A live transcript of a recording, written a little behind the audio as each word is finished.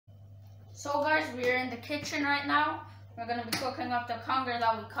So guys, we're in the kitchen right now. We're gonna be cooking up the conger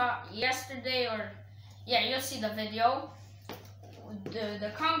that we caught yesterday, or yeah, you'll see the video.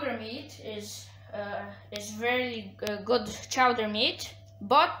 The conger meat is very good chowder meat,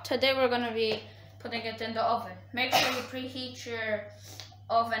 but today we're gonna be putting it in the oven. Make sure you preheat your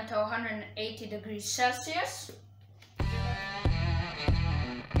oven to 180 degrees Celsius.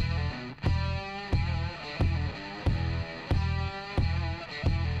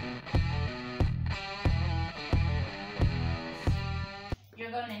 You're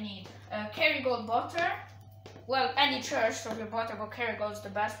gonna need Kerrygold butter. Well, any choice of your butter, but Kerrygold is the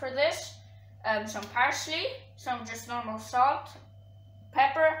best for this. Some parsley, some just normal salt,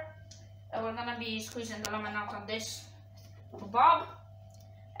 pepper. We're gonna be squeezing the lemon out on this bob.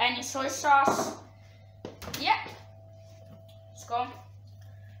 Any soy sauce. Yeah. Let's go.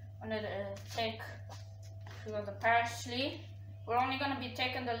 I'm gonna take a few of the parsley. We're only gonna be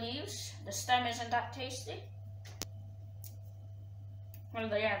taking the leaves. The stem isn't that tasty. Well,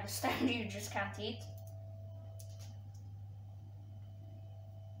 yeah, the stem you just can't eat.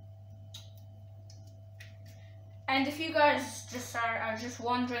 And if you guys just are just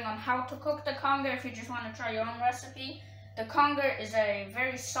wondering on how to cook the conger, if you just want to try your own recipe, the conger is a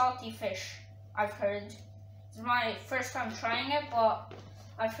very salty fish, I've heard. It's my first time trying it, but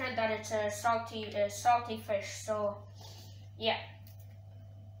I've heard that it's a salty fish, so yeah.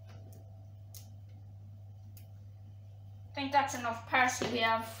 I think that's enough parsley. We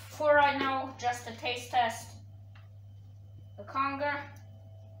have 4 right now, just to taste test the conger.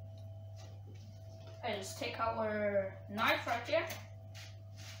 Okay, let's take our knife right here.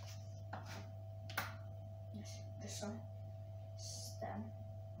 Just some stem.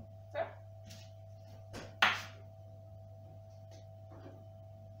 There.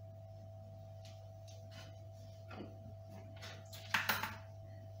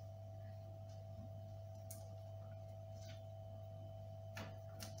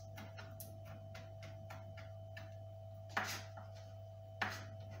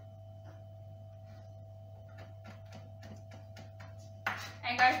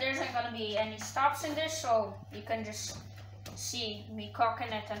 And guys, there isn't going to be any stops in this, so you can just see me cooking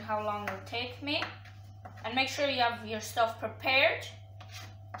it and how long it will take me. And make sure you have your stuff prepared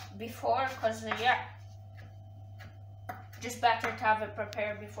before, because yeah, just better to have it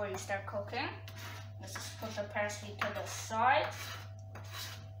prepared before you start cooking. Let's just put the parsley to the side.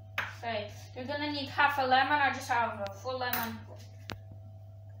 Okay, you're going to need half a lemon. I just have a full lemon.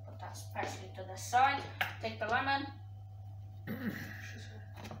 Put that parsley to the side. Take the lemon.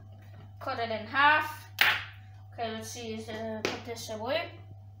 Cut it in half. Okay, let's see. Put this away.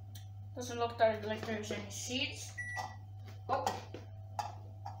 Doesn't look like there's any seeds. Oh.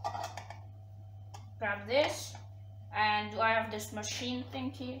 Grab this, and I have this machine thing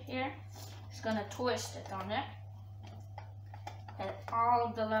here. Just gonna twist it on it. Get all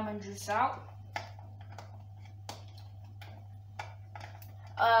of the lemon juice out.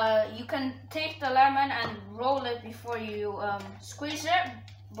 You can take the lemon and roll it before you squeeze it,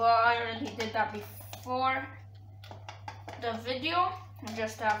 but I already did that before the video,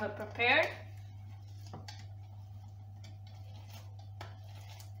 just to have it prepared.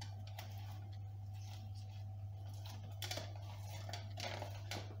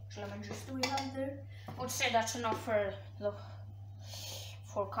 Which lemon juice do we have there? I would say that's enough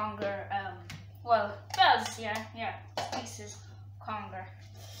for conger. Well, bells, yeah, pieces conger.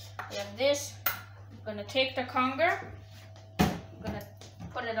 We have this. I'm gonna take the conger. I'm gonna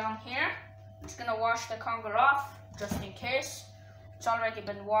put it on here. I'm just gonna wash the conger off, just in case. It's already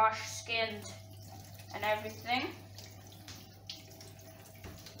been washed, skinned, and everything.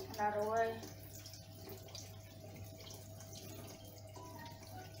 Get that away.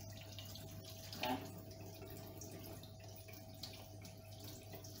 Okay.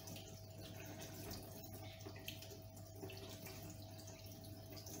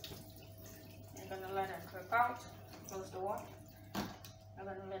 I'm gonna let it drip out. Close the water. I'm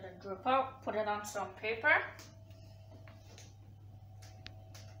gonna let it drip out. Put it on some paper.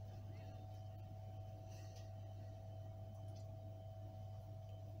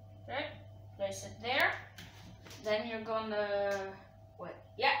 Okay, place it there. Then you're gonna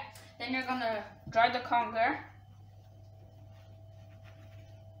Then you're gonna dry the conger.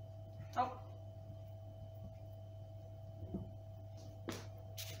 Oh.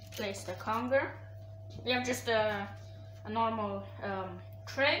 Place the conger. We have just a normal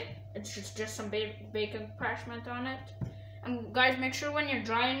tray. It's just some baking parchment on it. And guys, make sure when you're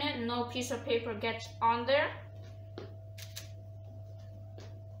drying it, no piece of paper gets on there.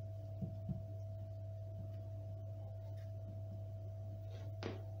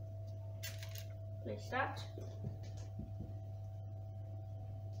 Place that.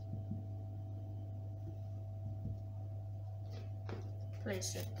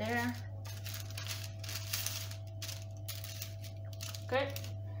 Place it there. Good.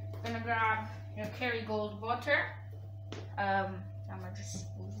 Gonna grab your Kerrygold butter. I'm gonna just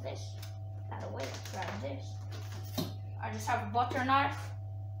move this out of the way. Grab this. I just have a butter knife.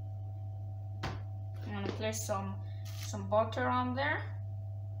 I'm gonna place some butter on there.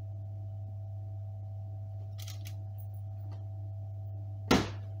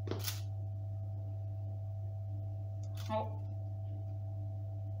 Oh.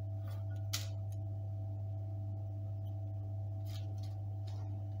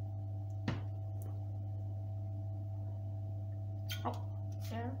 Oh,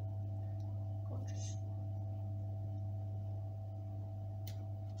 there. Gorgeous.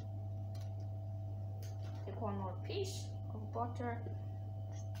 Take one more piece of butter.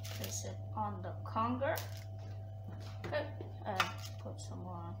 Just place it on the conger. Good. Put some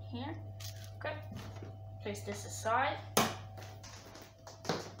more on here. Okay. Place this aside.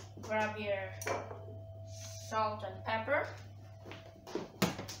 Grab your salt and pepper.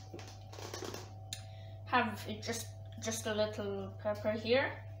 Have it just a little pepper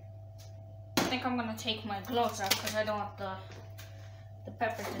here. I think I'm gonna take my gloves out because I don't want the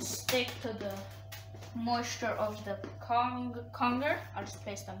pepper to stick to the moisture of the conger. I'll just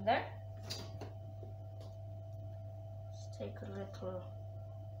place them there. Just take a little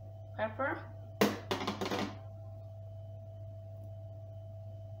pepper.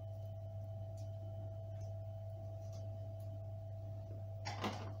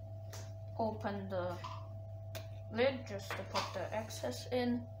 Open the lid just to put the excess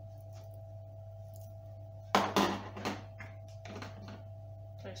in.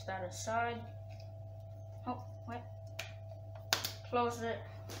 Place that aside. Oh, wait. Close it.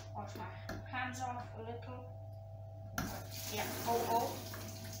 Wash my hands off a little. Yeah, oh.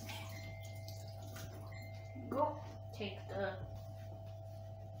 Go. Take the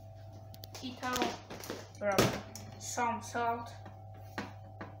tea towel. Grab some salt.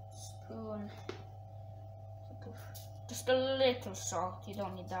 Spoon. Just a little salt, you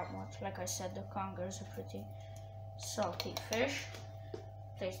don't need that much. Like I said, the conger is a pretty salty fish.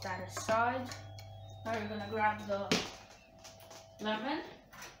 Place that aside. Now you're gonna grab the lemon.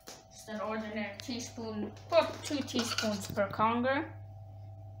 Just an ordinary teaspoon, put 2 teaspoons per conger.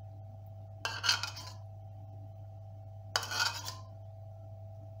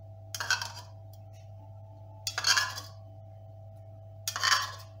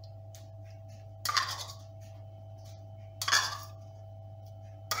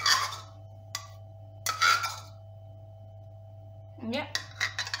 Yeah,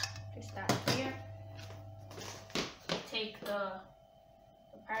 place that here. Take the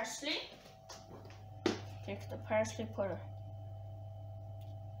parsley. Take the parsley, put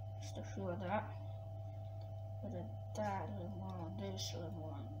just a few of that. Put it that, a little more on this, a little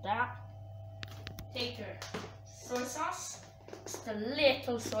more on that. Take your soy sauce, just a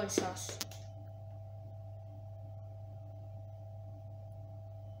little soy sauce.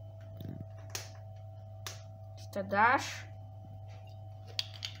 Just a dash.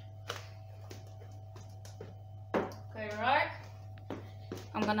 Right,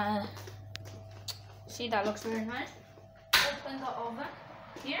 I'm gonna see, that looks very nice. Open the oven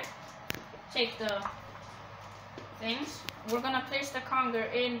here. Take the things. We're gonna place the conger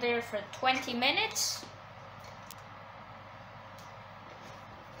in there for 20 minutes.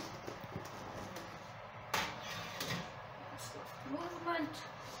 Movement.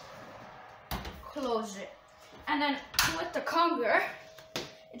 Close it. And then with the conger,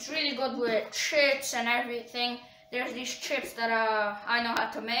 it's really good with chips and everything. There's these chips that I know how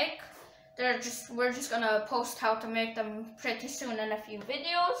to make. We're just gonna post how to make them pretty soon in a few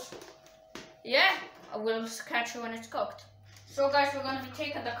videos. Yeah, I will catch you when it's cooked. So guys, we're gonna be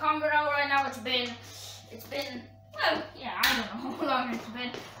taking the conger out right now. It's been, well, yeah, I don't know how long it's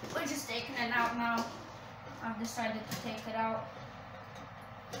been. We're just taking it out now. I've decided to take it out.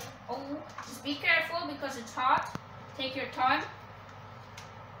 Oh, just be careful because it's hot. Take your time.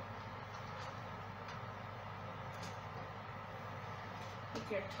 Take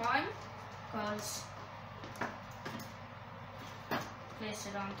your time, because place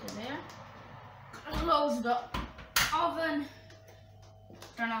it onto there. Close the oven.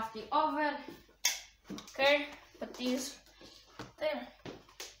 Turn off the oven. Okay, put these there.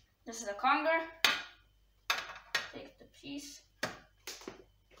 This is the conger. Take the piece.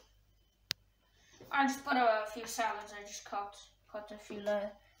 I just put a few salads. I just cut a few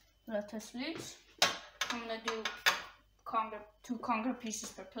lettuce leaves. I'm gonna do 2 conger pieces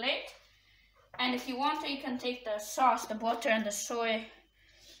per plate. And if you want to, you can take the sauce, the butter and the soy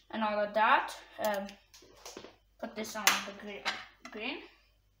and all of that. Put this on the green.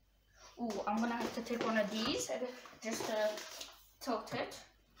 Ooh, I'm gonna have to take one of these just to tilt it.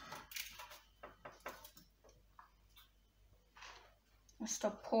 Just to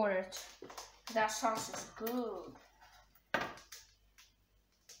pour it. That sauce is good.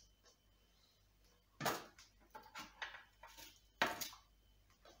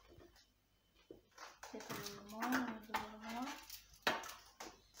 Take a little more, a little more.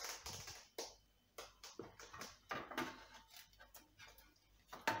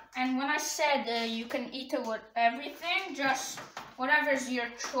 And when I said you can eat it with everything, just whatever's your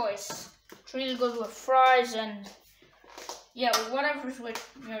choice. It's really good with fries and yeah, whatever's with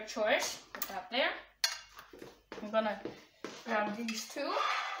your choice. Put that there. I'm gonna grab these two.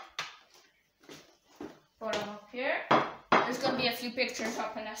 Put them up here. There's gonna be a few pictures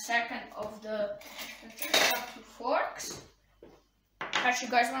up in a second of the got 2 forks. Catch you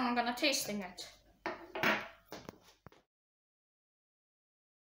guys when I'm gonna tasting it.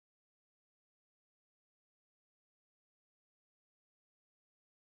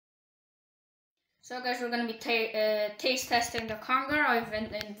 So guys, we're going to be taste testing the conger. I've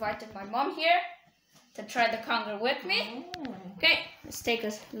invited my mom here to try the conger with me. Okay, let's take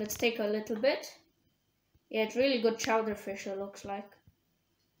a little bit. Yeah, it's really good chowder fish, it looks like.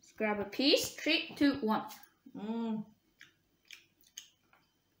 Let's grab a piece. 3, 2, 1.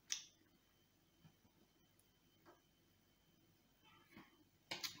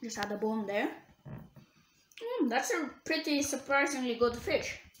 Just add the bone there. That's a pretty surprisingly good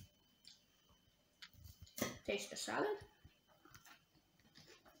fish. Taste the salad.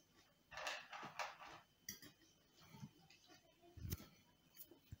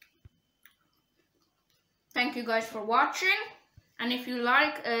 Thank you guys for watching, and if you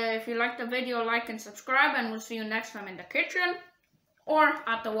like the video, like and subscribe, and we'll see you next time in the kitchen or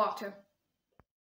at the water.